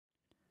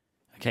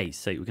Okay,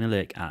 so we're going to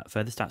look at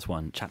Further Stats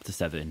 1, Chapter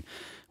 7,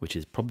 which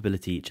is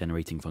probability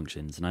generating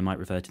functions, and I might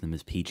refer to them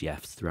as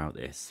PGFs throughout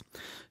this.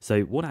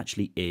 So what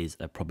actually is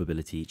a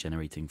probability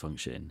generating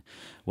function?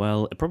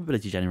 Well, a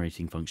probability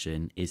generating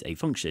function is a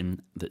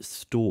function that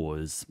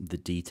stores the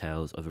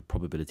details of a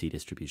probability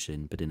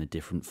distribution, but in a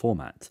different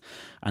format.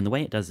 And the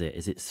way it does it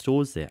is it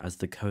stores it as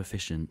the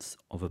coefficients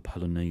of a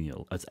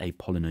polynomial, as a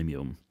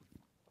polynomial.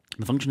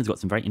 The function has got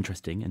some very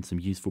interesting and some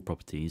useful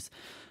properties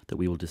that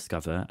we will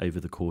discover over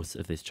the course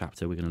of this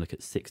chapter. We're going to look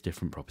at 6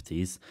 different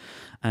properties,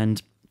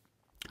 and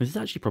this is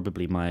actually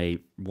probably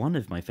one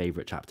of my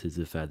favourite chapters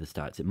of Further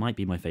Stats. It might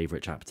be my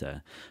favourite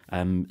chapter,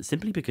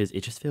 simply because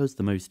it just feels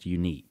the most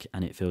unique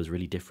and it feels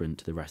really different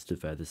to the rest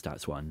of Further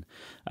Stats 1.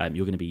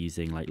 You're going to be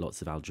using like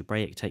lots of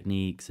algebraic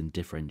techniques and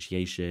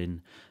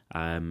differentiation.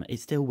 It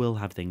still will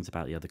have things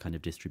about the other kind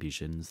of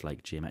distributions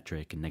like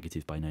geometric and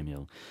negative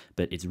binomial,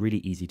 but it's really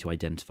easy to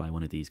identify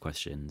one of these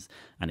questions,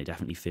 and it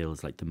definitely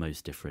feels like the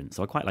most different.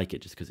 So I quite like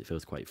it just because it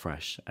feels quite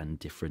fresh and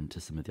different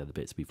to some of the other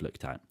bits we've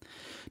looked at.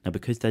 Now,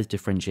 because there's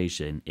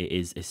differentiation, it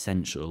is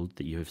essential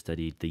that you have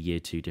studied the Year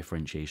 2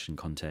 differentiation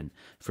content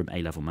from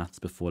A-level maths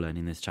before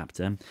learning this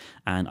chapter,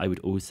 and I would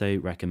also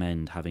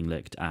recommend having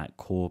looked at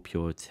Core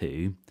Pure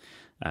 2,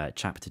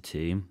 Chapter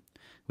 2,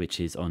 which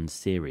is on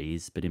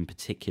series, but in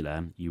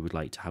particular, you would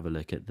like to have a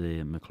look at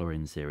the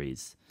Maclaurin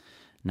series.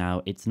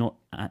 Now, it's not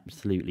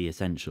absolutely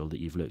essential that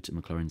you've looked at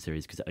Maclaurin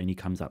series because it only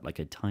comes up like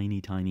a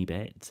tiny, tiny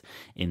bit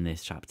in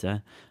this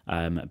chapter,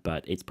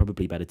 but it's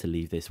probably better to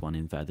leave this one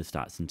in Further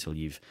Stats until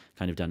you've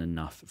kind of done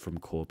enough from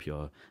Core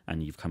Pure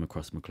and you've come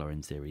across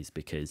Maclaurin series,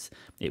 because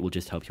it will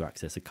just help you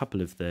access a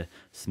couple of the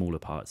smaller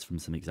parts from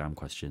some exam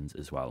questions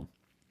as well.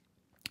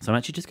 So I'm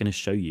actually just going to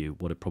show you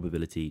what a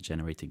probability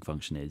generating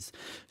function is.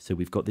 So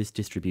we've got this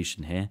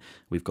distribution here,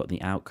 we've got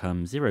the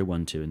outcome 0,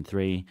 1, 2, and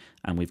 3,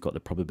 and we've got the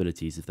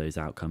probabilities of those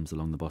outcomes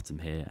along the bottom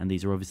here, and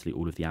these are obviously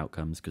all of the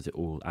outcomes because it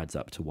all adds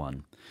up to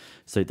 1.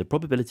 So the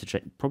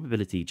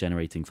probability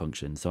generating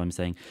function, so I'm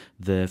saying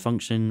the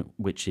function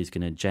which is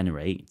going to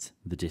generate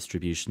the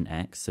distribution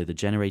x, so the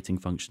generating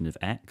function of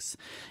x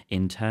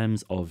in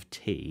terms of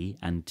t,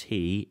 and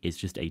t is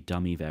just a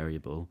dummy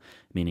variable,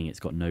 meaning it's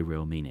got no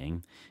real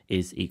meaning,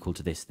 is equal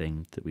to this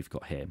thing that we've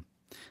got here.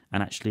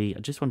 And actually, I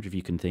just wonder if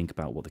you can think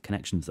about what the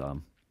connections are.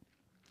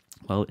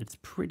 Well, it's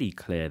pretty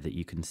clear that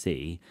you can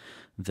see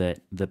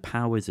that the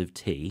powers of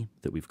t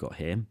that we've got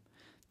here,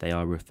 they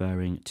are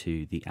referring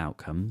to the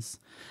outcomes,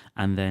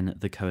 and then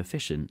the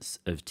coefficients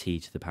of t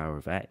to the power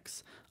of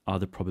x are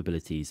the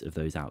probabilities of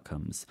those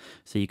outcomes.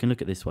 So you can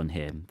look at this one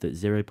here, that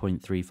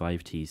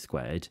 0.35t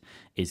squared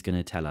is going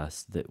to tell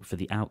us that for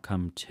the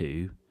outcome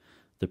 2,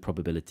 the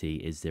probability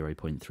is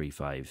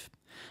 0.35.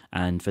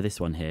 And for this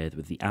one here,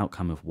 with the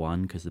outcome of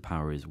 1, because the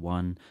power is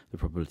 1, the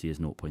probability is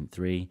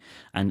 0.3.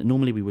 And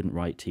normally we wouldn't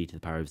write t to the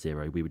power of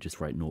 0, we would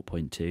just write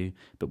 0.2,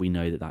 but we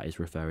know that that is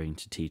referring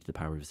to t to the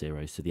power of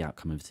 0, so the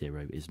outcome of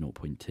 0 is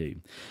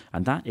 0.2.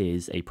 And that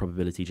is a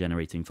probability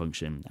generating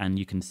function, and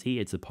you can see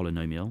it's a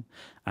polynomial.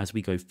 As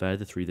we go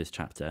further through this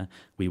chapter,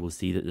 we will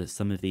see that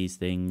some of these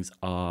things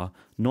are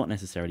not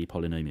necessarily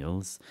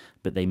polynomials,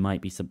 but they might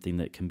be something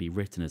that can be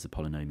written as a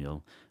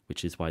polynomial,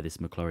 which is why this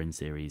Maclaurin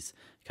series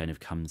kind of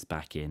comes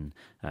back in,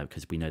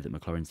 because we know that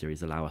Maclaurin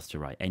series allow us to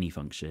write any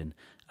function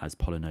as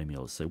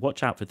polynomials. So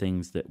watch out for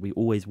things that we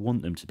always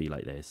want them to be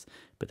like this,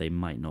 but they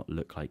might not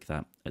look like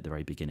that at the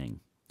very beginning.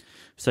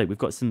 So we've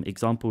got some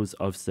examples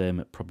of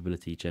some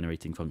probability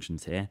generating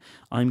functions here.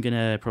 I'm going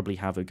to probably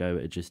have a go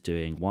at just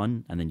doing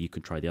one, and then you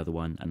can try the other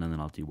one, and then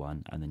I'll do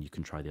one, and then you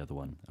can try the other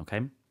one,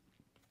 okay?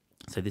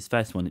 So this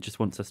first one, it just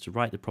wants us to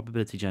write the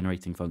probability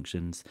generating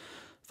functions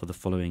for the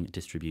following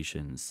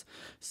distributions.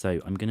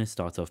 So I'm going to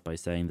start off by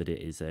saying that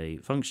it is a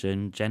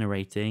function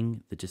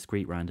generating the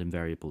discrete random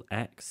variable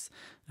x,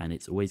 and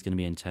it's always going to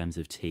be in terms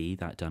of t,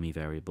 that dummy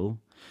variable.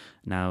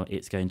 Now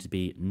it's going to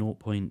be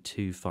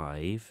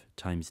 0.25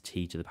 times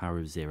t to the power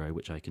of 0,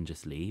 which I can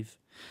just leave.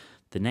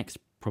 The next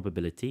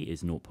probability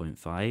is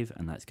 0.5,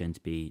 and that's going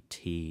to be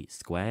t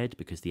squared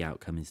because the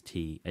outcome is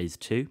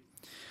 2.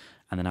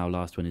 And then our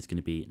last one is going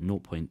to be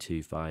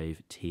 0.25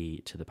 t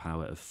to the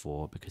power of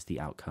 4 because the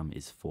outcome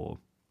is 4.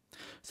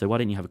 So why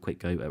don't you have a quick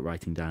go at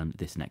writing down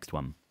this next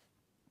one?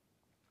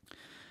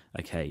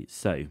 Okay,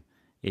 so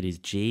it is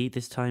g.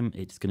 This time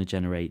it's going to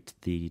generate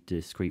the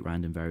discrete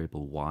random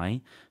variable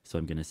y. So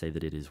I'm going to say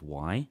that it is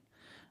y.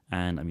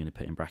 And I'm going to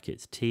put in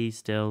brackets t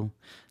still.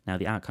 Now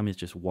the outcome is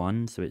just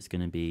 1, so it's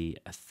going to be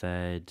a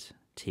third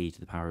t to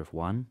the power of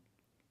 1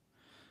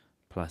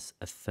 plus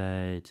a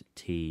third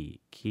t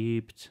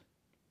cubed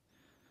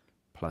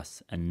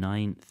plus a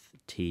ninth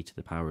t to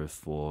the power of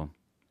 4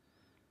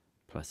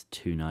 plus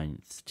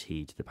 2/9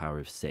 t to the power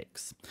of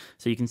 6.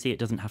 So you can see it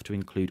doesn't have to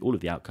include all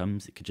of the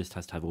outcomes, it just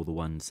has to have all the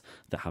ones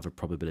that have a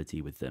probability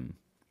with them.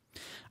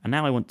 And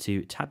now I want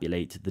to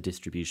tabulate the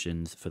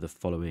distributions for the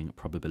following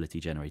probability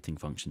generating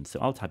functions. So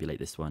I'll tabulate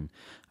this one,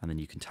 and then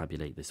you can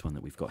tabulate this one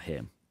that we've got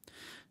here.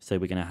 So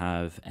we're going to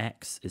have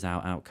x is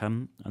our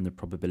outcome and the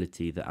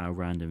probability that our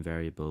random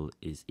variable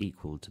is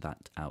equal to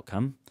that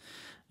outcome.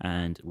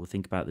 And we'll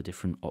think about the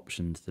different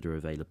options that are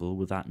available.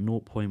 Well, that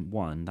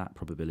 0.1, that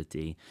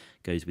probability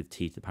goes with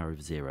t to the power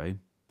of 0.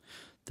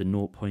 The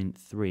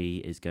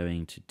 0.3 is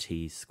going to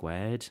t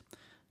squared,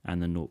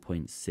 and the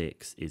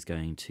 0.6 is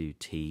going to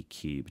t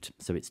cubed.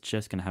 So it's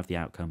just going to have the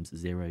outcomes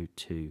 0,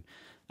 2,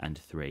 and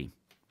 3.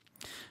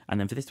 And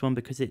then for this one,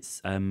 because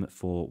it's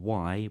for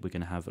y, we're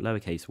going to have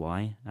lowercase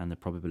y and the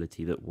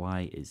probability that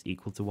y is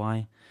equal to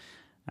y.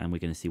 And we're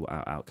going to see what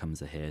our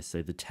outcomes are here.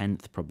 So the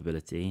 10th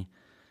probability,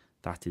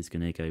 that is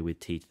going to go with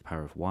t to the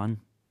power of 1.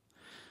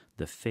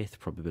 The 5th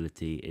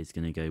probability is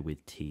going to go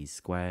with t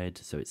squared,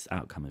 so it's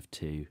outcome of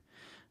 2.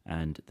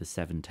 And the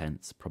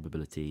 7/10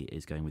 probability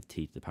is going with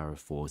t to the power of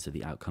 4, so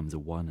the outcomes are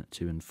 1,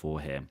 2, and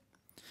 4 here.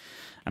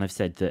 And I've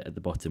said that at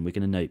the bottom, we're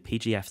going to note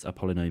PGFs are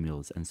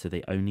polynomials, and so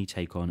they only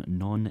take on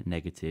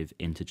non-negative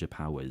integer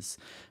powers.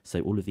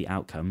 So all of the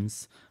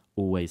outcomes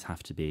always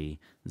have to be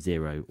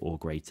 0 or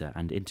greater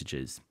and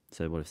integers.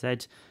 So what I've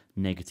said,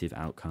 negative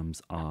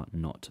outcomes are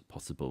not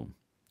possible.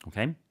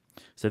 Okay?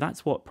 So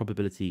that's what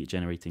probability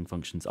generating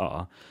functions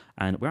are.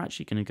 And we're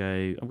actually going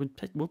to go,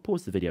 we'll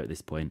pause the video at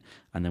this point,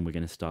 and then we're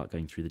going to start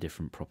going through the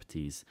different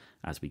properties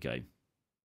as we go.